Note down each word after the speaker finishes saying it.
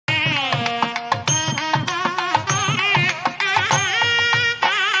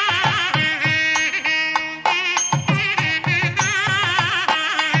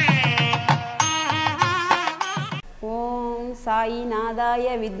சாயி நாதாய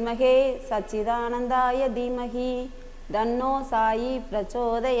வித்மகே சச்சிதானந்தாய தீமகி தன்னோ சாயி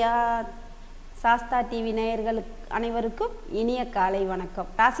பிரச்சோதயாத். சாஸ்தா டிவி நேயர்களுக்கு அனைவருக்கும் இனிய காலை வணக்கம்.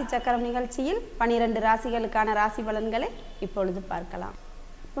 ராசி சக்கரம் நிகழ்ச்சியில் 12 ராசிகளுக்கான ராசி பலன்களை இப்பொழுது பார்க்கலாம்.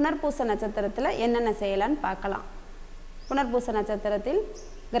 புனர்பூச நட்சத்திரத்தில் என்னென்ன செய்யலான்னு பார்க்கலாம். புனர்பூச நட்சத்திரத்தில்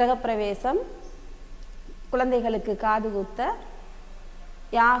கிரகப்பிரவேசம், குழந்தைகளுக்கு காது குத்த,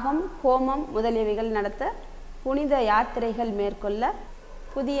 யாகம், ஹோமம் முதலியவைகள் நடத்த, புனித யாத்திரைகள் மேற்கொள்ள,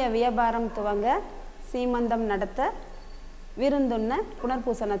 புதிய வியாபாரம் துவங்க, சீமந்தம் நடத்த, விருந்துண்ண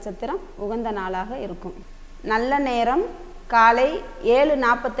புனர்பூச நட்சத்திரம் உகந்த நாளாக இருக்கும். நல்ல நேரம் காலை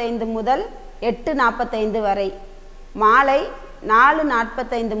 7:45 முதல் 8:45 வரை, மாலை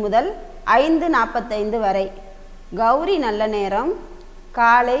 4:45 முதல் 5:45 வரை. கௌரி நல்ல நேரம்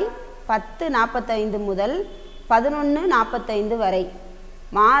காலை 10:45 முதல் 11:45 வரை,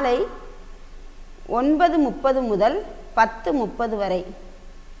 மாலை 9:30 முதல் 10:30 வரை.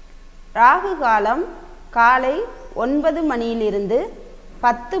 ராகு காலம் காலை 9 மணியிலிருந்து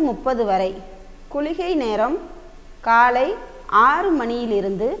 10:30 வரை. குளிகை நேரம் காலை 6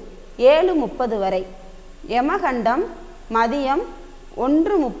 மணியிலிருந்து 7:30 வரை. யமகண்டம் மதியம்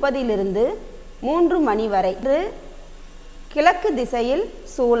 1:30 3 மணி வரை. கிழக்கு திசையில்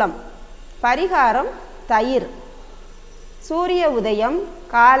சூலம். பரிகாரம் தயிர். சூரிய உதயம்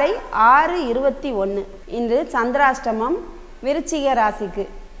காலை 6:21. இன்று சந்திராஷ்டமம் விருச்சிக ராசிக்கு.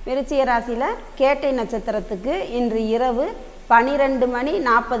 விருச்சிக ராசியில் கேட்டை நட்சத்திரத்துக்கு இன்று இரவு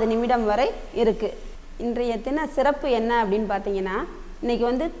 12:40 வரை இருக்குது. இன்றைய தின சிறப்பு என்ன அப்படின்னு பார்த்தீங்கன்னா,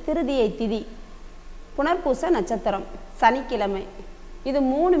 இன்றைக்கி திருதியை திதி, புனர்பூச நட்சத்திரம், சனிக்கிழமை. இது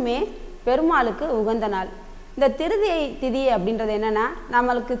மூணுமே பெருமாளுக்கு உகந்த நாள். இந்த திருதியை திதி அப்படின்றது என்னென்னா,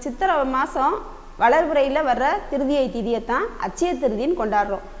 நம்மளுக்கு சித்திரை மாதம் வளர்புறையில் வர்ற திருதியை திதியை தான் அட்சய திருதின்னு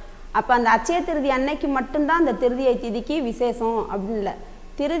கொண்டாடுறோம். அப்போ அந்த அட்சய திருதி அன்னைக்கு மட்டும்தான் அந்த திருதியை திதிக்கு விசேஷம் அப்படின்னு இல்லை.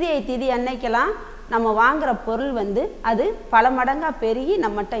 திருதியை திதி அன்னைக்கெல்லாம் நம்ம வாங்குகிற பொருள் அது பல மடங்காக பெருகி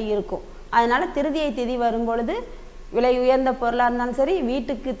நம்மகிட்ட இருக்கும். அதனால் திருதியை திதி வரும்பொழுது விலை உயர்ந்த பொருளாக இருந்தாலும் சரி,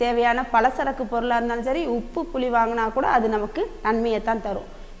 வீட்டுக்கு தேவையான பலசரக்கு பொருளாக இருந்தாலும் சரி, உப்பு புளி வாங்கினா கூட அது நமக்கு நன்மையைத்தான் தரும்.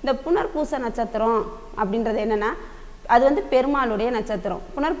 இந்த புனர்பூச நட்சத்திரம் அப்படின்றது என்னென்னா, அது பெருமாளுடைய நட்சத்திரம்.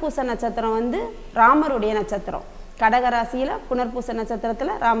 புனர்பூச நட்சத்திரம் ராமருடைய நட்சத்திரம். கடகராசியில் புனர்பூச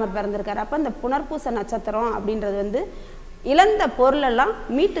நட்சத்திரத்தில் ராமர் பிறந்திருக்காரு. அப்போ இந்த புனர்பூச நட்சத்திரம் அப்படின்றது இழந்த பொருளெல்லாம்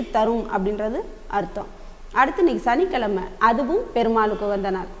மீட்டு தரும் அப்படின்றது அர்த்தம். அடுத்து இன்னைக்கு சனிக்கிழமை, அதுவும் பெருமாளுக்கு உகந்த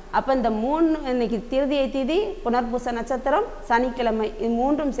நாள். அப்போ இந்த இன்னைக்கு திருதியை திதி, புனர்பூச நட்சத்திரம், சனிக்கிழமை, இது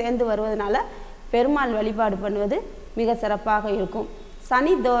மூன்றும் சேர்ந்து வருவதனால பெருமாள் வழிபாடு பண்ணுவது மிக சிறப்பாக இருக்கும்.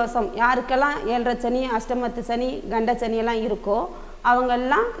 சனி தோஷம் யாருக்கெல்லாம் 7.5 சனி, அஷ்டமத்து சனி, கண்ட சனியெல்லாம் இருக்கோ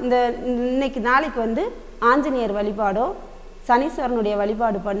அவங்கெல்லாம் இன்னைக்கு நாளைக்கு ஆஞ்சநேயர் வழிபாடோ சனீஸ்வரனுடைய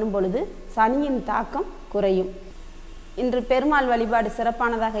வழிபாடு பண்ணும் பொழுது சனியின் தாக்கம் குறையும். இன்று பெருமாள் வழிபாடு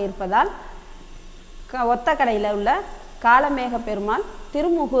சிறப்பானதாக இருப்பதால் ஒத்தக்கடையில் உள்ள காலமேக பெருமாள்,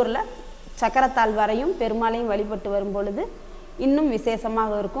 திருமுகூரில் சக்கரத்தால் வரையும் பெருமாளையும் வழிபட்டு வரும் பொழுது இன்னும்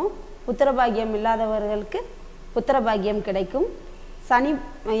விசேஷமாக இருக்கும். புத்திரபாகியம் இல்லாதவர்களுக்கு புத்திரபாகியம் கிடைக்கும். சனி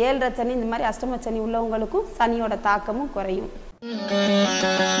 7.5 சனி, இந்த மாதிரி அஷ்டம சனி உள்ளவங்களுக்கும் சனியோட தாக்கமும் குறையும்.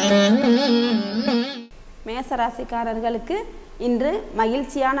 மேசராசிக்காரர்களுக்கு இன்று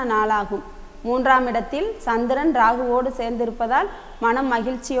மகிழ்ச்சியான நாளாகும். 3ஆம் இடத்தில் சந்திரன் ராகுவோடு சேர்ந்திருப்பதால் மனம்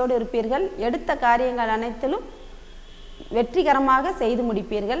மகிழ்ச்சியோடு இருப்பீர்கள். எடுத்த காரியங்கள் அனைத்திலும் வெற்றிகரமாக செய்து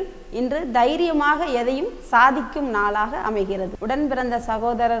முடிப்பீர்கள். இன்று தைரியமாக எதையும் சாதிக்கும் நாளாக அமைகிறது. உடன் பிறந்த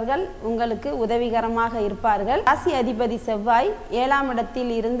சகோதரர்கள் உங்களுக்கு உதவிகரமாக இருப்பார்கள். ராசி அதிபதி செவ்வாய் 7ஆம்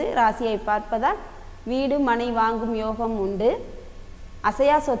இடத்தில் இருந்து ராசியை பார்ப்பதால் வீடு மனை வாங்கும் யோகம் உண்டு.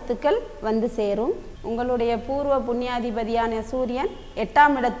 அசையா சொத்துக்கள் சேரும். உங்களுடைய பூர்வ புண்ணியாதிபதியான சூரியன்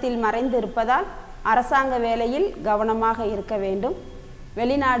 8ஆம் இடத்தில் மறைந்து இருப்பதால் அரசாங்க வேலையில் கவனமாக இருக்க வேண்டும்.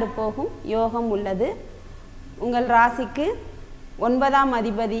 வெளிநாடு போகும் யோகம் உள்ளது. உங்கள் ராசிக்கு 9ஆம்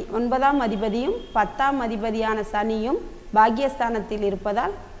அதிபதியும் 10ஆம் அதிபதியான சனியும் பாக்கியஸ்தானத்தில்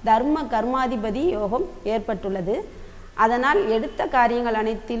இருப்பதால் தர்ம கர்மாதிபதி யோகம் ஏற்பட்டுள்ளது. அதனால் எடுத்த காரியங்கள்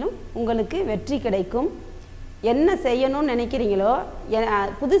அனைத்திலும் உங்களுக்கு வெற்றி கிடைக்கும். என்ன செய்யணும்னு நினைக்கிறீங்களோ,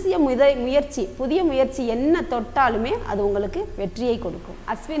 புதிய முயற்சி என்ன தொட்டாலுமே அது உங்களுக்கு வெற்றியை கொடுக்கும்.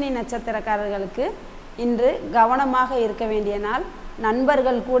 அஸ்வினி நட்சத்திரக்காரர்களுக்கு இன்று கவனமாக இருக்க வேண்டிய நாள்.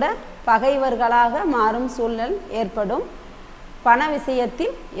 நண்பர்கள் கூட பகைவர்களாக மாறும் சூழல் ஏற்படும். பண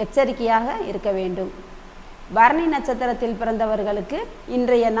விஷயத்தில் எச்சரிக்கையாக இருக்க வேண்டும். பரணி நட்சத்திரத்தில் பிறந்தவர்களுக்கு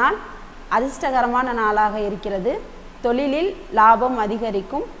இன்றைய நாள் அதிர்ஷ்டகரமான நாளாக இருக்கிறது. தொழிலில் லாபம்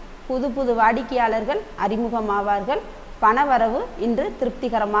அதிகரிக்கும். புது வாடிக்கையாளர்கள் அறிமுகமாவார்கள். பணவரவு இன்று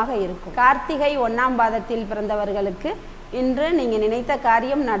திருப்திகரமாக இருக்கும். கார்த்திகை 1ஆம் பாதத்தில் பிறந்தவர்களுக்கு இன்று நீங்கள் நினைத்த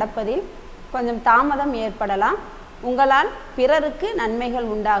காரியம் நடப்பதில் கொஞ்சம் தாமதம் ஏற்படலாம். உங்களால் பிறருக்கு நன்மைகள்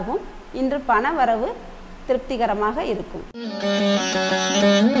உண்டாகும். இன்று பண வரவு திருப்திகரமாக இருக்கும்.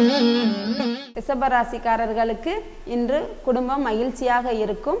 ரிஷபராசிக்காரர்களுக்கு இன்று குடும்பம் மகிழ்ச்சியாக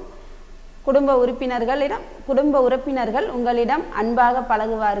இருக்கும். குடும்ப உறுப்பினர்கள் உங்களிடம் அன்பாக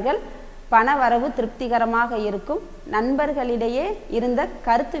பழகுவார்கள். பண வரவு திருப்திகரமாக இருக்கும். நண்பர்களிடையே இருந்த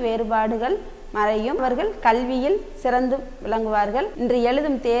கருத்து வேறுபாடுகள் மறையும். அவர்கள் கல்வியில் சிறந்து விளங்குவார்கள். இன்று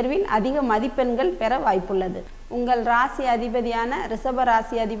எழுதும் தேர்வில் அதிக மதிப்பெண்கள் பெற வாய்ப்புள்ளது. உங்கள் ராசி அதிபதியான ரிஷப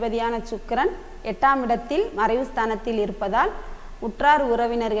ராசி அதிபதியான சுக்கிரன் 8ஆம் இடத்தில் மறைவு ஸ்தானத்தில் இருப்பதால் உற்றார்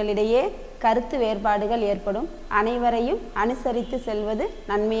உறவினர்களிடையே கருத்து வேறுபாடுகள் ஏற்படும். அனைவரையும் அனுசரித்து செல்வது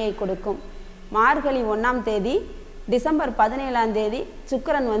நன்மையை கொடுக்கும். மார்கழி 1ஆம் தேதி டிசம்பர் 17ஆம் தேதி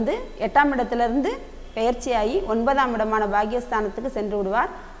சுக்கிரன் 8ஆம் இடத்திலிருந்து பெயர்ச்சியாகி 9ஆம் இடமான பாக்கியஸ்தானத்துக்கு சென்று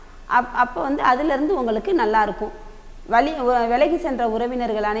விடுவார். அப்போ அதிலிருந்து உங்களுக்கு நல்லா இருக்கும். விலகி சென்ற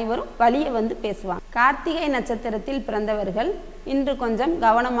உறவினர்கள் அனைவரும் வழியை பேசுவாங்க. கார்த்திகை நட்சத்திரத்தில் பிறந்தவர்கள் இன்று கொஞ்சம்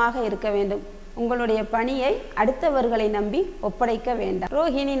கவனமாக இருக்க வேண்டும். உங்களுடைய பணியை அடுத்தவர்களை நம்பி ஒப்படைக்க வேண்டாம்.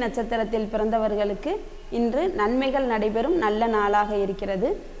 ரோஹிணி நட்சத்திரத்தில் பிறந்தவர்களுக்கு இன்று நன்மைகள் நடைபெறும் நல்ல நாளாக இருக்கிறது.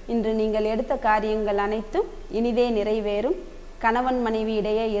 இன்று நீங்கள் எடுத்த காரியங்கள் அனைத்தும் இனிதே நிறைவேறும். கணவன் மனைவி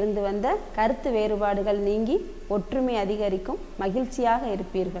இடையே இருந்து வந்த கருத்து வேறுபாடுகள் நீங்கி ஒற்றுமை அதிகரிக்கும். மகிழ்ச்சியாக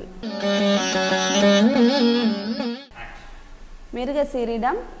இருப்பீர்கள்.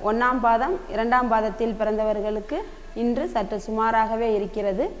 மிருகசீரிடம் 1ஆம் பாதம் 2ஆம் பாதத்தில் பிறந்தவர்களுக்கு இன்று சற்று சுமாராகவே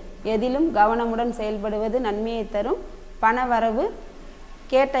இருக்கிறது. எதிலும் கவனமுடன் செயல்படுவது நன்மையை தரும். பண வரவு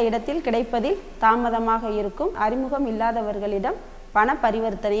கேட்ட இடத்தில் கிடைப்பதில் தாமதமாக இருக்கும். அறிமுகம் இல்லாதவர்களிடம் பண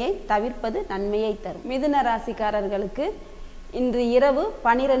பரிவர்த்தனையை தவிர்ப்பது நன்மையை தரும். மிதுன ராசிக்காரர்களுக்கு இன்று இரவு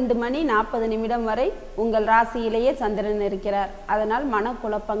 12:40 வரை உங்கள் ராசியிலேயே சந்திரன் இருக்கிறார். அதனால்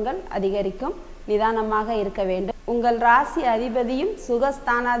மனக்குழப்பங்கள் அதிகரிக்கும். நிதானமாக இருக்க வேண்டும். உங்கள் ராசி அதிபதியும்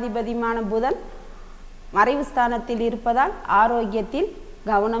சுகஸ்தானாதிபதியுமான புதன் மறைவு ஸ்தானத்தில் இருப்பதால் ஆரோக்கியத்தில்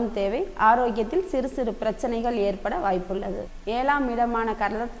கவனம் தேவை. ஆரோக்கியத்தில் சிறு சிறு பிரச்சனைகள் ஏற்பட வாய்ப்புள்ளது. 7ஆம் இடமான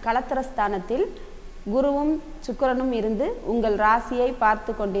களத்திரஸ்தானத்தில் குருவும் சுக்கிரனும் இருந்து உங்கள் ராசியை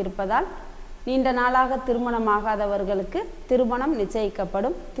பார்த்து கொண்டிருப்பதால் நீண்ட நாளாக திருமணமாகாதவர்களுக்கு திருமணம்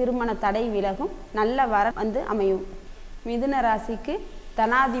நிச்சயிக்கப்படும். திருமண தடை விலகும். நல்ல வரம் அமையும். மிதுன ராசிக்கு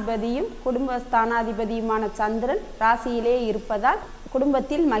தனாதிபதியும் குடும்பஸ்தானாதிபதியுமான சந்திரன் ராசியிலே இருப்பதால்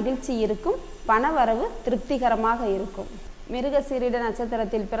குடும்பத்தில் மகிழ்ச்சி இருக்கும். பணவரவு திருப்திகரமாக இருக்கும். மிருகசீரிட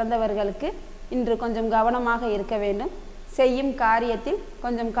நட்சத்திரத்தில் பிறந்தவர்களுக்கு இன்று கொஞ்சம் கவனமாக இருக்க வேண்டும். செய்யும் காரியத்தில்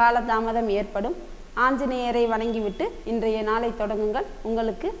கொஞ்சம் காலதாமதம் ஏற்படும். ஆஞ்சநேயரை வணங்கிவிட்டு இன்றைய நாளை தொடங்குங்கள்.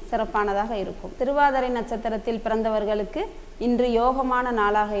 உங்களுக்கு சிறப்பானதாக இருக்கும். திருவாதிரை நட்சத்திரத்தில் பிறந்தவர்களுக்கு இன்று யோகமான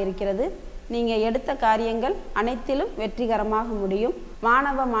நாளாக இருக்கிறது. நீங்கள் எடுத்த காரியங்கள் அனைத்திலும் வெற்றிகரமாக முடியும்.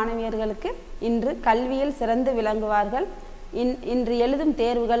 மாணவ மாணவியர்களுக்கு இன்று கல்வியில் சிறந்து விளங்குவார்கள். இன்று எழுதும்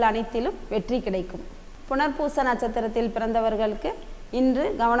தேர்வுகள் அனைத்திலும் வெற்றி கிடைக்கும். புனர்பூச நட்சத்திரத்தில் பிறந்தவர்களுக்கு இன்று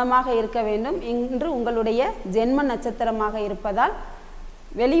கவனமாக இருக்க வேண்டும். இன்று உங்களுடைய ஜென்ம நட்சத்திரமாக இருப்பதால்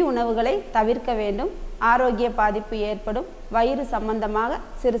வெளி உணவுகளை தவிர்க்க வேண்டும். ஆரோக்கிய பாதிப்பு ஏற்படும். வயிறு சம்பந்தமாக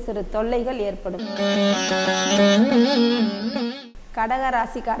சிறு சிறு தொல்லைகள் ஏற்படும். கடக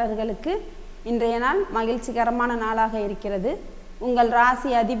ராசிக்காரர்களுக்கு இன்றைய நாள் மகிழ்ச்சிகரமான நாளாக இருக்கிறது. உங்கள் ராசி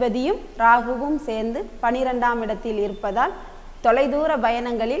அதிபதியும் ராகுவும் சேர்ந்து 12ஆம் இடத்தில் இருப்பதால் தொலைதூர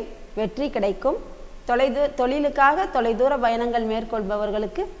பயணங்களில் வெற்றி கிடைக்கும். தொழிலுக்காக தொலைதூர பயணங்கள்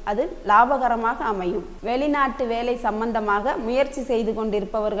மேற்கொள்பவர்களுக்கு அது லாபகரமாக அமையும். வெளிநாட்டு வேலை சம்பந்தமாக முயற்சி செய்து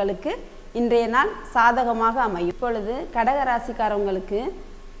கொண்டிருப்பவர்களுக்கு இன்றைய நாள் சாதகமாக அமையும். இப்பொழுது கடக ராசிக்காரவங்களுக்கு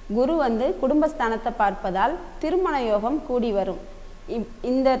குரு குடும்பஸ்தானத்தை பார்ப்பதால் திருமண யோகம் கூடி வரும்.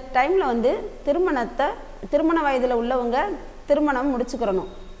 இந்த டைம்ல திருமண வயதில் உள்ளவங்க திருமணம் முடிச்சுக்கிறணும்.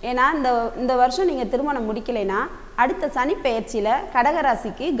 ஏன்னா இந்த வருஷம் நீங்க திருமணம் முடிக்கலைன்னா அடுத்த சனி பெயர்ச்சியில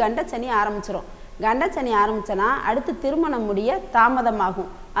கடகராசிக்கு கண்டச்சனி ஆரம்பிச்சிடும். கண்டச்சனி ஆரம்பிச்சனா அடுத்து திருமணம் முடிய தாமதமாகும்.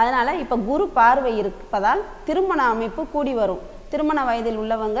 அதனால இப்ப குரு பார்வை இருப்பதால் திருமண அமைப்பு கூடி வரும். திருமண வயதில்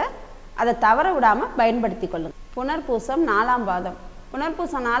உள்ளவங்க அதை தவற விடாம பயன்படுத்தி கொள்ளுங்க. புனர்பூசம் 4ஆம் பாதம்.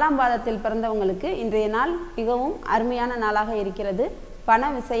 புனர்பூசம் 4ஆம் பாதத்தில் பிறந்தவங்களுக்கு இன்றைய நாள் மிகவும் அருமையான நாளாக இருக்கிறது.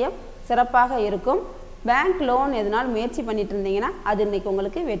 பண விஷயம் சிறப்பாக இருக்கும். பேங்க் லோன் எதனால் முயற்சி பண்ணிட்டு இருந்தீங்கன்னா அது இன்னைக்கு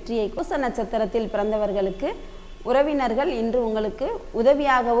உங்களுக்கு வெற்றியை. பூச நட்சத்திரத்தில் பிறந்தவர்களுக்கு உறவினர்கள் இன்று உங்களுக்கு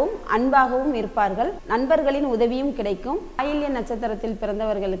உதவியாகவும் அன்பாகவும் இருப்பார்கள். நண்பர்களின் உதவியும் கிடைக்கும். ஆயில்ய நட்சத்திரத்தில்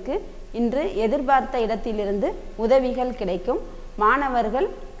பிறந்தவர்களுக்கு இன்று எதிர்பார்த்த இடத்திலிருந்து உதவிகள் கிடைக்கும். மாணவர்கள்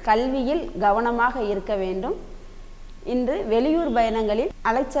கல்வியில் கவனமாக இருக்க வேண்டும். இன்று வெளியூர் பயணங்களில்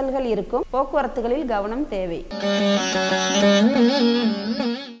அலைச்சல்கள் இருக்கும். போக்குவரத்துகளில் கவனம் தேவை.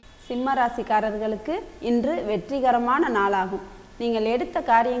 சிம்ம ராசிக்காரர்களுக்கு இன்று வெற்றிகரமான நாளாகும். நீங்கள் எடுத்த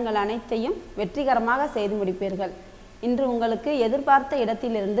காரியங்கள் அனைத்தையும் வெற்றிகரமாக செய்து முடிப்பீர்கள். இன்று உங்களுக்கு எதிர்பார்த்த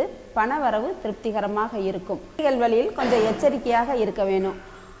இடத்திலிருந்து பணவரவு திருப்திகரமாக இருக்கும். பிள்ளைகள் வழியில் கொஞ்சம் எச்சரிக்கையாக இருக்க வேணும்.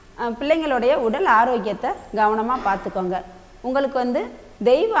 பிள்ளைங்களுடைய உடல் ஆரோக்கியத்தை கவனமாக பார்த்துக்கோங்க. உங்களுக்கு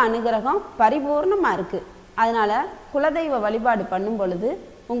தெய்வ அனுகிரகம் பரிபூர்ணமாக இருக்குது. அதனால் குலதெய்வ வழிபாடு பண்ணும் பொழுது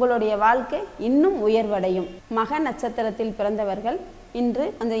உங்களுடைய வாழ்க்கை இன்னும் உயர்வடையும். மக நட்சத்திரத்தில் பிறந்தவர்கள் இன்று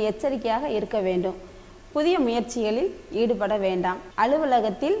கொஞ்சம் எச்சரிக்கையாக இருக்க வேண்டும். புதிய முயற்சிகளில் ஈடுபட வேண்டாம்.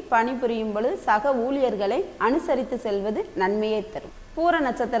 அலுவலகத்தில் பணிபுரியும் பொழுது சக ஊழியர்களை அனுசரித்து செல்வது நன்மையை தரும். பூர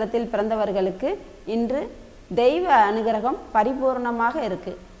நட்சத்திரத்தில் பிறந்தவர்களுக்கு இன்று தெய்வ அனுகிரகம் பரிபூர்ணமாக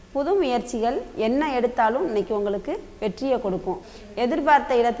இருக்கு. புது முயற்சிகள் என்ன எடுத்தாலும் இன்னைக்கு உங்களுக்கு வெற்றியை கொடுக்கும்.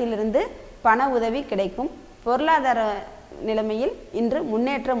 எதிர்பார்த்த இடத்திலிருந்து பண உதவி கிடைக்கும். பொருளாதார நிலைமையில் இன்று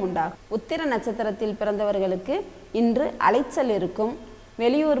முன்னேற்றம் உண்டாகும். உத்திர நட்சத்திரத்தில் பிறந்தவர்களுக்கு இன்று அலைச்சல் இருக்கும்.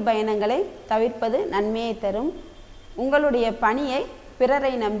 வெளியூர் பயணங்களை தவிர்ப்பது நன்மையை தரும். உங்களுடைய பணியை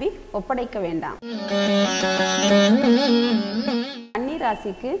பிறரை நம்பி ஒப்படைக்க வேண்டாம். கன்னி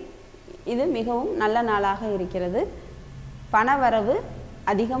ராசிக்கு இது மிகவும் நல்ல நாளாக இருக்கிறது. பணவரவு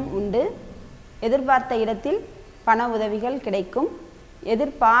அதிகம் உண்டு. எதிர்பார்த்த இடத்தில் பண உதவிகள் கிடைக்கும்.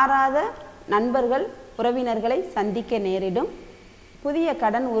 எதிர்பாராத நண்பர்கள் உறவினர்களை சந்திக்க நேரிடும். புதிய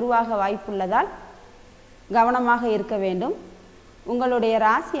கடன் உருவாக வாய்ப்புள்ளதால் கவனமாக இருக்க வேண்டும். உங்களுடைய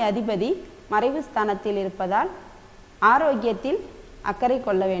ராசி அதிபதி மறைவு ஸ்தானத்தில் இருப்பதால் ஆரோக்கியத்தில் அக்கறை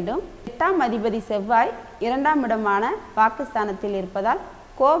கொள்ள வேண்டும். 8ஆம் அதிபதி செவ்வாய் 2ஆம் இடமான வாக்குஸ்தானத்தில் இருப்பதால்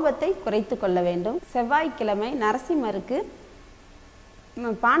கோபத்தை குறைத்து கொள்ள வேண்டும். செவ்வாய்க்கிழமை நரசிம்மருக்கு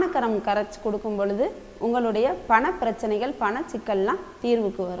பானக்கரம் கரைச்சி கொடுக்கும் பொழுது உங்களுடைய பண பிரச்சனைகள் பண சிக்கல்லாம்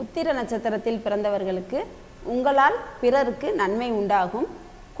தீர்வுக்கு வரும். உத்திர நட்சத்திரத்தில் பிறந்தவர்களுக்கு உங்களால் பிறருக்கு நன்மை உண்டாகும்.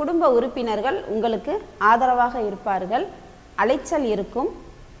 குடும்ப உறுப்பினர்கள் உங்களுக்கு ஆதரவாக இருப்பார்கள். அலைச்சல் இருக்கும்.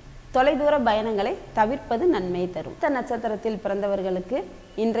 தொலைதூர பயணங்களை தவிர்ப்பது நன்மை தரும். உத்திர நட்சத்திரத்தில் பிறந்தவர்களுக்கு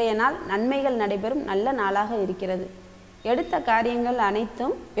இன்றைய நாள் நன்மைகள் நடைபெறும் நல்ல நாளாக இருக்கிறது. எடுத்த காரியங்கள்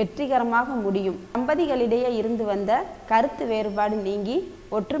அனைத்தும் வெற்றிகரமாக முடியும். தம்பதிகளிடையே இருந்து வந்த கருத்து வேறுபாடு நீங்கி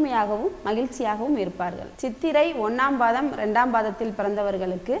ஒற்றுமையாகவும் மகிழ்ச்சியாகவும் இருப்பார்கள். சித்திரை 1ஆம் பாதம் 2ஆம் பாதத்தில்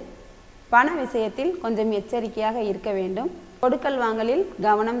பிறந்தவர்களுக்கு பண விஷயத்தில் கொஞ்சம் எச்சரிக்கையாக இருக்க வேண்டும். கொடுக்கல் வாங்கலில்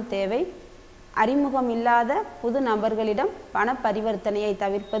கவனம் தேவை. அறிமுகம் இல்லாத புது நபர்களிடம் பண பரிவர்த்தனையை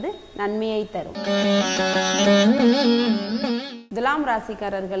தவிர்ப்பது நன்மையை தரும். துலாம்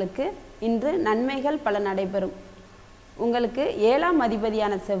ராசிக்காரர்களுக்கு இன்று நன்மைகள் பல நடைபெறும். உங்களுக்கு 7ஆம்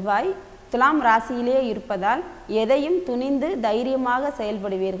அதிபதியான செவ்வாய் துலாம் ராசியிலேயே இருப்பதால் எதையும் துணிந்து தைரியமாக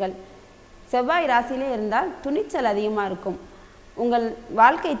செயல்படுவீர்கள். செவ்வாய் ராசியிலே இருந்தால் துணிச்சல் அதிகமாக இருக்கும். உங்கள்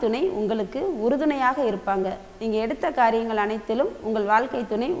வாழ்க்கை துணை உங்களுக்கு உறுதுணையாக இருப்பாங்க. நீங்கள் எடுத்த காரியங்கள் அனைத்திலும் உங்கள் வாழ்க்கை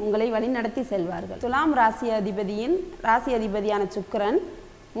துணை உங்களை வழிநடத்தி செல்வார்கள். துலாம் ராசி அதிபதியான சுக்கிரன்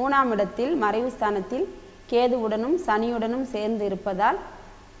 3ஆம் இடத்தில் மறைவு ஸ்தானத்தில் கேதுவுடனும் சனியுடனும் சேர்ந்து இருப்பதால்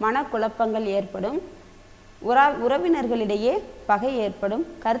மனக்குழப்பங்கள் ஏற்படும். உறவினர்களிடையே பகை ஏற்படும்.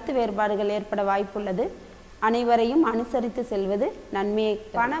 கருத்து வேறுபாடுகள் ஏற்பட வாய்ப்புள்ளது. அனைவரையும் அனுசரித்து செல்வது நன்மையை.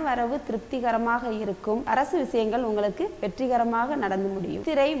 பண வரவு திருப்திகரமாக இருக்கும். அரசு விஷயங்கள் உங்களுக்கு வெற்றிகரமாக நடந்து முடியும்.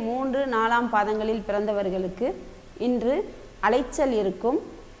 சித்திரை 3, 4ஆம் பாதங்களில் பிறந்தவர்களுக்கு இன்று அலைச்சல் இருக்கும்.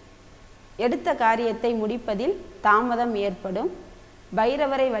 எடுத்த காரியத்தை முடிப்பதில் தாமதம் ஏற்படும்.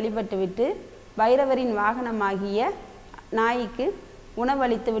 பைரவரை வழிபட்டுவிட்டு பைரவரின் வாகனமாகிய நாய்க்கு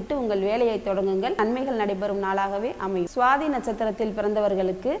உணவளித்துவிட்டு உங்கள் வேலையை தொடங்குங்கள். நன்மைகள் நடைபெறும் நாளாகவே அமையும். சுவாதி நட்சத்திரத்தில்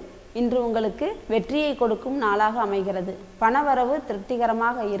பிறந்தவர்களுக்கு இன்று உங்களுக்கு வெற்றியை கொடுக்கும் நாளாக அமைகிறது. பணவரவு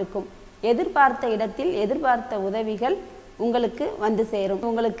திருப்திகரமாக இருக்கும். எதிர்பார்த்த இடத்தில் எதிர்பார்த்த உதவிகள் உங்களுக்கு வந்து சேரும்.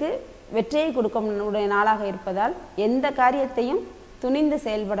 உங்களுக்கு வெற்றியை கொடுக்கும் நாளாக இருப்பதால் எந்த காரியத்தையும் துணிந்து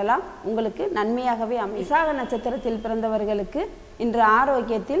செயல்படலாம். உங்களுக்கு நன்மையாகவே அமையும். விசாக நட்சத்திரத்தில் பிறந்தவர்களுக்கு இன்று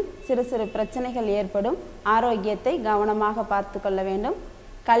ஆரோக்கியத்தில் சிறு சிறு பிரச்சனைகள் ஏற்படும். ஆரோக்கியத்தை கவனமாக பார்த்து கொள்ள வேண்டும்.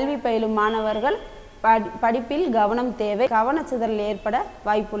 கல்வி பயிலும் மாணவர்கள் படிப்பில் கவனம் தேவை. கவனச்சிதறல் ஏற்பட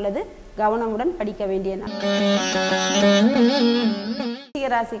வாய்ப்புள்ளது. கவனமுடன் படிக்க வேண்டிய நாள்.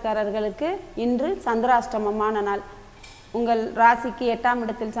 ராசிக்காரர்களுக்கு இன்று சந்திராஷ்டமமான நாள். உங்கள் ராசிக்கு 8ஆம்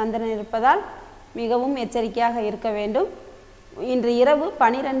இடத்தில் சந்திரன் இருப்பதால் மிகவும் எச்சரிக்கையாக இருக்க வேண்டும். இன்று இரவு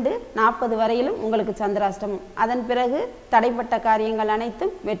 12:40 வரையிலும் உங்களுக்கு சந்திராஷ்டமம். அதன் பிறகு தடைப்பட்ட காரியங்கள்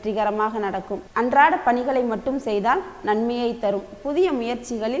அனைத்தும் வெற்றிகரமாக நடக்கும். அன்றாட பணிகளை மட்டும் செய்தால் நன்மையை தரும். புதிய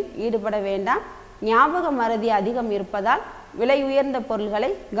முயற்சிகளில் ஈடுபட வேண்டாம். ஞாபக மறதி அதிகம் இருப்பதால் விலை உயர்ந்த பொருள்களை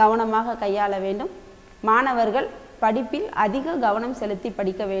கவனமாக கையாள வேண்டும். மாணவர்கள் படிப்பில் அதிக கவனம் செலுத்தி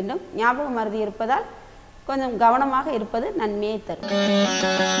படிக்க வேண்டும். ஞாபக மறதி இருப்பதால் கொஞ்சம் கவனமாக இருப்பது நன்மையை தரும்.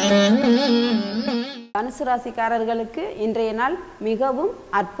 தனுசு ராசிக்காரர்களுக்கு இன்றைய நாள் மிகவும்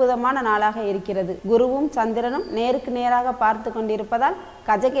அற்புதமான நாளாக இருக்கிறது. குருவும் சந்திரனும் நேருக்கு நேராக பார்த்து கொண்டிருப்பதால்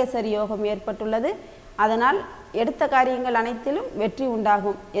கஜகேசரி யோகம் ஏற்பட்டுள்ளது. அதனால் எடுத்த காரியங்கள் அனைத்திலும் வெற்றி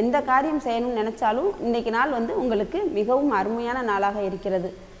உண்டாகும். எந்த காரியம் செய்யணும்னு நினைச்சாலும் இன்றைக்கு நாள் உங்களுக்கு மிகவும் அருமையான நாளாக இருக்கிறது.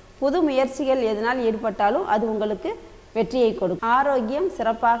 புது முயற்சிகள் எதனால் ஈடுபட்டாலும் அது உங்களுக்கு வெற்றியை கொடுக்கும். ஆரோக்கியம்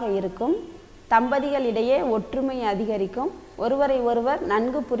சிறப்பாக இருக்கும். தம்பதிகளிடையே ஒற்றுமை அதிகரிக்கும். ஒருவரை ஒருவர்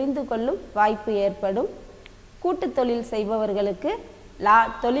நன்கு புரிந்து கொள்ளும் வாய்ப்பு ஏற்படும். கூட்டு தொழில் செய்பவர்களுக்கு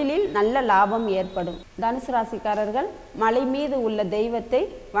தொழிலில் நல்ல லாபம் ஏற்படும். தனுசு ராசிக்காரர்கள் மலை மீது உள்ள தெய்வத்தை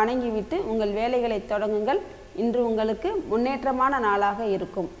வணங்கிவிட்டு உங்கள் வேலைகளை தொடங்குங்கள். இன்று உங்களுக்கு முன்னேற்றமான நாளாக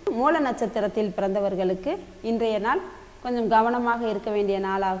இருக்கும். மூல நட்சத்திரத்தில் பிறந்தவர்களுக்கு இன்றைய நாள் கொஞ்சம் கவனமாக இருக்க வேண்டிய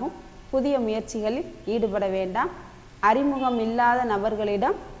நாளாகும். புதிய முயற்சிகளில் ஈடுபட வேண்டாம். அறிமுகம் இல்லாத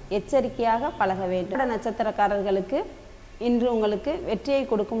நபர்களிடம் எச்சரிக்கையாக பழக வேண்டும். நட்சத்திரக்காரர்களுக்கு இன்று உங்களுக்கு வெற்றியை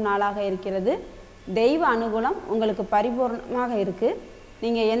கொடுக்கும் நாளாக இருக்கிறது. தெய்வ அனுகூலம் உங்களுக்கு பரிபூர்ணமாக இருக்குது.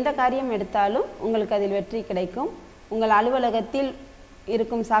 நீங்கள் எந்த காரியம் எடுத்தாலும் உங்களுக்கு அதில் வெற்றி கிடைக்கும். உங்கள் அலுவலகத்தில்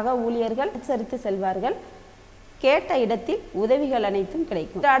இருக்கும் சக ஊழியர்கள் அனுசரித்து செல்வார்கள். கேட்ட இடத்தில் உதவிகள் அனைத்தும்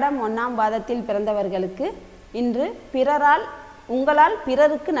கிடைக்கும். உத்திராடம் 1ஆம் பாதத்தில் பிறந்தவர்களுக்கு இன்று உங்களால்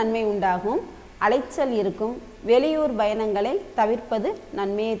பிறருக்கு நன்மை உண்டாகும். அலைச்சல் இருக்கும். வெளியூர் பயணங்களை தவிர்ப்பது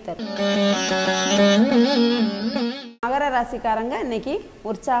நன்மையை தரும். மகர ராசிக்காரங்க இன்னைக்கு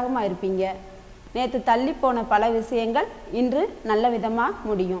உற்சாகமாக இருப்பீங்க. நேற்று தள்ளி போன பல விஷயங்கள் இன்று நல்ல விதமாக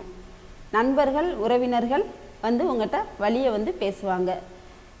முடியும். நண்பர்கள் உறவினர்கள் உங்கள்கிட்ட வழியை பேசுவாங்க.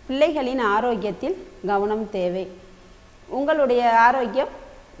 பிள்ளைகளின் ஆரோக்கியத்தில் கவனம் தேவை. உங்களுடைய ஆரோக்கியம்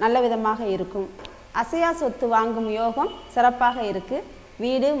நல்ல விதமாக இருக்கும். அசையா சொத்து வாங்கும் யோகம் சிறப்பாக இருக்குது.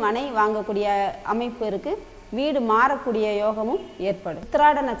 வீடு மனை வாங்கக்கூடிய அமைப்பு இருக்குது. வீடு மாறக்கூடிய யோகமும் ஏற்படும்.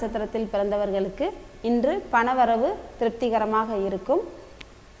 உத்திராட நட்சத்திரத்தில் பிறந்தவர்களுக்கு இன்று பணவரவு திருப்திகரமாக இருக்கும்.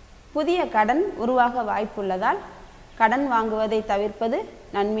 புதிய கடன் உருவாக வாய்ப்புள்ளதால் கடன் வாங்குவதை தவிர்ப்பது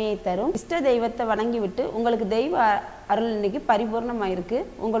நன்மையை தரும். இஷ்ட தெய்வத்தை வணங்கிவிட்டு உங்களுக்கு தெய்வ அருள் இன்னைக்கு பரிபூர்ணமாக இருக்குது.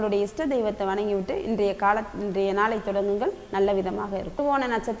 உங்களுடைய இஷ்ட தெய்வத்தை வணங்கிவிட்டு இன்றைய நாளை தொடங்குங்கள். நல்ல விதமாக இருக்கும். திருவோண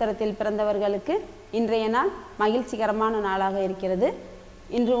நட்சத்திரத்தில் பிறந்தவர்களுக்கு இன்றைய நாள் மகிழ்ச்சிகரமான நாளாக இருக்கிறது.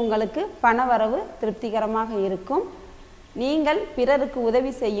 இன்று உங்களுக்கு பணவரவு திருப்திகரமாக இருக்கும். நீங்கள் பிறருக்கு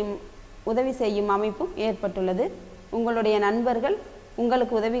உதவி செய்யும் அமைப்பும் ஏற்பட்டுள்ளது. உங்களுடைய நண்பர்கள்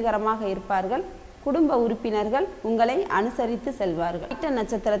உங்களுக்கு உதவிகரமாக இருப்பார்கள். குடும்ப உறுப்பினர்கள் உங்களை அனுசரித்து செல்வார்கள். அவிட்ட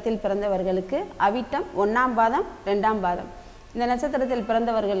நட்சத்திரத்தில் பிறந்தவர்களுக்கு அவிட்டம் 1ஆம் பாதம் 2ஆம் பாதம் இந்த நட்சத்திரத்தில்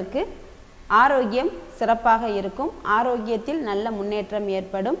பிறந்தவர்களுக்கு ஆரோக்கியம் சிறப்பாக இருக்கும். ஆரோக்கியத்தில் நல்ல முன்னேற்றம்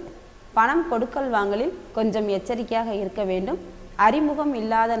ஏற்படும். பணம் கொடுக்கல் வாங்கலில் கொஞ்சம் எச்சரிக்கையாக இருக்க வேண்டும். அறிமுகம்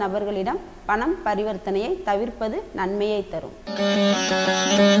இல்லாத நபர்களிடம் பணம் பரிவர்த்தனையை தவிர்ப்பது நன்மையை தரும்.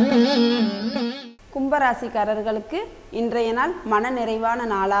 கும்பராசிக்காரர்களுக்கு இன்றைய நாள் மன நிறைவான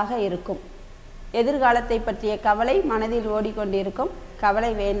நாளாக இருக்கும். எதிர்காலத்தை பற்றிய கவலை மனதில் ஓடிக்கொண்டிருக்கும்.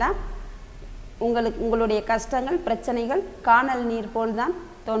 கவலை வேண்டாம். உங்களுடைய கஷ்டங்கள் பிரச்சனைகள் காணல் நீர் போல்தான்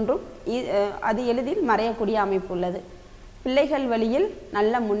தோன்றும். அது எளிதில் மறையக்கூடிய அமைப்பு உள்ளது. பிள்ளைகள் வழியில்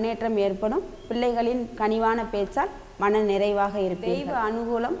நல்ல முன்னேற்றம் ஏற்படும். பிள்ளைகளின் கனிவான பேச்சால் மன நிறைவாக இருக்கும். தெய்வ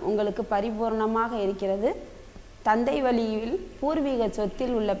அனுகூலம் உங்களுக்கு பரிபூர்ணமாக இருக்கிறது. தந்தை வழியில் பூர்வீக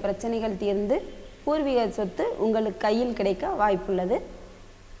சொத்தில் உள்ள பிரச்சனைகள் தீர்ந்து பூர்வீக சொத்து உங்களுக்கு கையில் கிடைக்க வாய்ப்புள்ளது.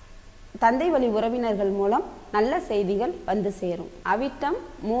 தந்தை வழி உறவினர்கள் மூலம் நல்ல செய்திகள் சேரும். அவிட்டம்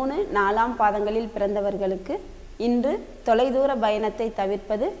 3, 4ஆம் பாதங்களில் பிறந்தவர்களுக்கு இன்று தொலைதூர பயணத்தை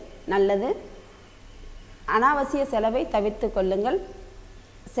தவிர்ப்பது நல்லது. அனாவசிய செலவை தவிர்த்து கொள்ளுங்கள்.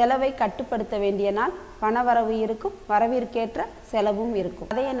 செலவை கட்டுப்படுத்த வேண்டிய நாள். பணவரவு இருக்கும். வரவிற்கேற்ற செலவும்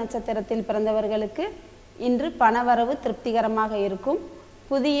இருக்கும். அதய நட்சத்திரத்தில் பிறந்தவர்களுக்கு இன்று பணவரவு திருப்திகரமாக இருக்கும்.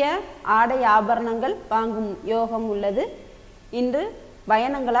 புதிய ஆடை ஆபரணங்கள் வாங்கும் யோகம் உள்ளது. இன்று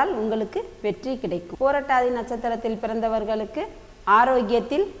பயணங்களால் உங்களுக்கு வெற்றி கிடைக்கும். பூரட்டாதி நட்சத்திரத்தில் பிறந்தவர்களுக்கு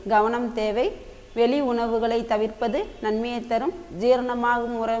ஆரோக்கியத்தில் கவனம் தேவை. வெளி உணவுகளை தவிர்ப்பது நன்மையை தரும்.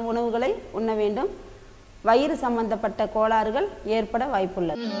 ஜீரணமாகும் உணவுகளை உண்ண வேண்டும். வயிறு சம்பந்தப்பட்ட கோளாறுகள் ஏற்பட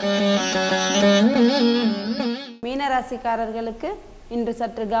வாய்ப்புள்ளது. மீனராசிக்காரர்களுக்கு இன்று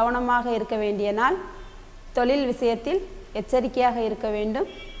சற்று கவனமாக இருக்க வேண்டிய நாள். தொழில் விஷயத்தில் எச்சரிக்கையாக இருக்க வேண்டும்.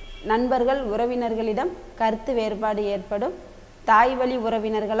 நண்பர்கள் உறவினர்களிடம் கருத்து வேறுபாடு ஏற்படும். தாய் வழி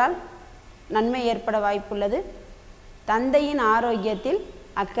உறவினர்களால் நன்மை ஏற்பட வாய்ப்புள்ளது. தந்தையின் ஆரோக்கியத்தில்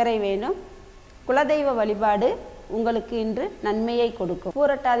அக்கறை வேண்டும். குலதெய்வ வழிபாடு உங்களுக்கு இன்று நன்மையை கொடுக்கும்.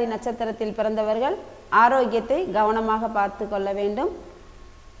 பூரட்டாதி நட்சத்திரத்தில் பிறந்தவர்கள் ஆரோக்கியத்தை கவனமாக பார்த்து கொள்ள வேண்டும்.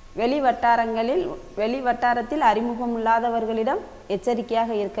 வெளி வட்டாரத்தில் அறிமுகம் இல்லாதவர்களிடம்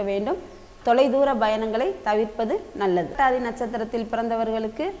எச்சரிக்கையாக இருக்க வேண்டும். தொலைதூர பயணங்களை தவிர்ப்பது நல்லது. பூரட்டாதி நட்சத்திரத்தில்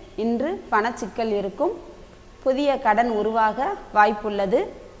பிறந்தவர்களுக்கு இன்று பணச்சிக்கல் இருக்கும். புதிய கடன் உருவாக வாய்ப்புள்ளது.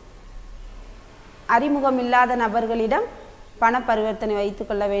 அறிமுகம் இல்லாத நபர்களிடம் பண பரிவர்த்தனை வைத்து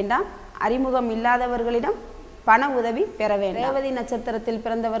கொள்ள வேண்டாம். அறிமுகம் இல்லாதவர்களிடம் பண உதவி பெற வேண்டும். ரேவதி நட்சத்திரத்தில்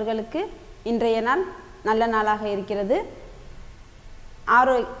பிறந்தவர்களுக்கு இன்றைய நாள் நல்ல நாளாக இருக்கிறது.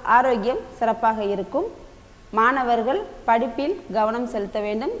 ஆரோக்கியம் சிறப்பாக இருக்கும். மாணவர்கள் படிப்பில் கவனம் செலுத்த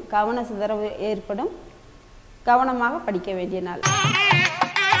வேண்டும். கவன சிதறவு ஏற்படும். கவனமாக படிக்க வேண்டிய நாள்.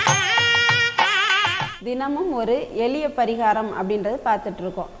 தினமும் ஒரு எளிய பரிகாரம் அப்படின்றது பார்த்துட்டு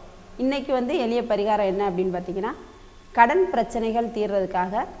இருக்கோம். இன்னைக்கு எளிய பரிகாரம் என்ன அப்படின்னு பார்த்தீங்கன்னா, கடன் பிரச்சனைகள்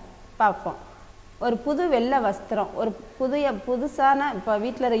தீர்றதுக்காக பார்ப்போம். ஒரு புது வெள்ளை வஸ்திரம், ஒரு புதுசான இப்போ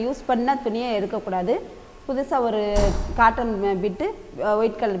வீட்டில் யூஸ் பண்ண துணியை எடுக்கக்கூடாது. புதுசாக ஒரு காட்டன் பிட்டு,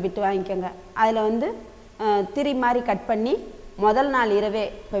 ஒயிட் கலர் பிட்டு வாங்கிக்கோங்க. அதில் திரி மாதிரி கட் பண்ணி முதல் நாள் இரவே,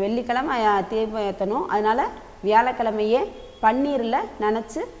 இப்போ வெள்ளிக்கிழமை தீபம் ஏற்றணும், அதனால் வியாழக்கிழமையே பன்னீரில்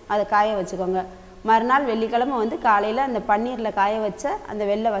நனைச்சி அதை காய வச்சுக்கோங்க. மறுநாள் வெள்ளிக்கிழமை காலையில் அந்த பன்னீரில் காய வச்ச அந்த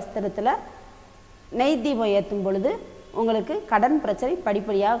வெள்ளை வஸ்திரத்தில் நெய் தீபம் ஏற்றும் பொழுது உங்களுக்கு கடன் பிரச்சனை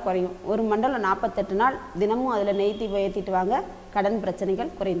படிப்படியாக குறையும். ஒரு மண்டலம் 48 நாள் தினமும் அதில் நெய் தீபம் ஏற்றிட்டு வாங்க, கடன்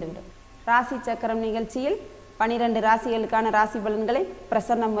பிரச்சனைகள் குறைந்துவிடும். ராசி சக்கரம் நிகழ்ச்சியில் 12 ராசிகளுக்கான ராசி பலன்களை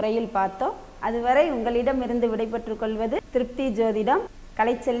பிரசன்ன முறையில் பார்த்தோம். அதுவரை உங்களிடமிருந்து விடைபெற்றுக் கொள்வது திருப்தி ஜோதிடம்,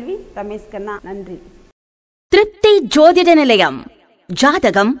 கலைச்செல்வி ரமேஷ் கண்ணா. நன்றி. திருப்தி ஜோதிட நிலையம்.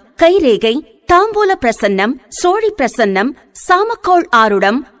 ஜாதகம், கைரேகை, தாம்பூல பிரசன்னம், சோழி பிரசன்னம், சாமக்கோள்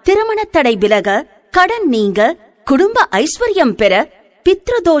ஆருடம், திருமண தடை விலக, கடன் நீங்க, குடும்ப ஐஸ்வர்யம் பெற,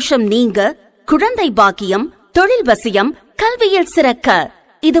 பித்ருதோஷம் நீங்க, குழந்தை பாக்கியம், தொழில் வசியம், கல்வியில் சிறக்க,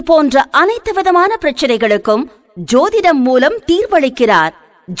 இது போன்ற அனைத்து விதமான பிரச்சனைகளுக்கும் ஜோதிடம் மூலம் தீர்வளிக்கிறார்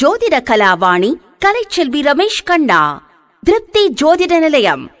ஜோதிட கலாவாணி கலைச்செல்வி ரமேஷ் கண்ணா. திருப்தி ஜோதிட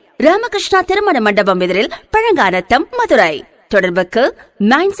நிலையம், ராமகிருஷ்ணா திருமண மண்டபம் எதிரில், பழங்கானத்தம், மதுரை. தொடர்புக்கு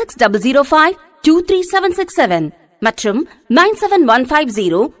 9605237767 மற்றும்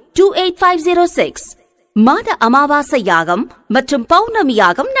 9715028506. மாத அமாவாசை யாகம் மற்றும் பௌர்ணமி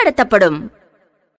யாகம் நடத்தப்படும்.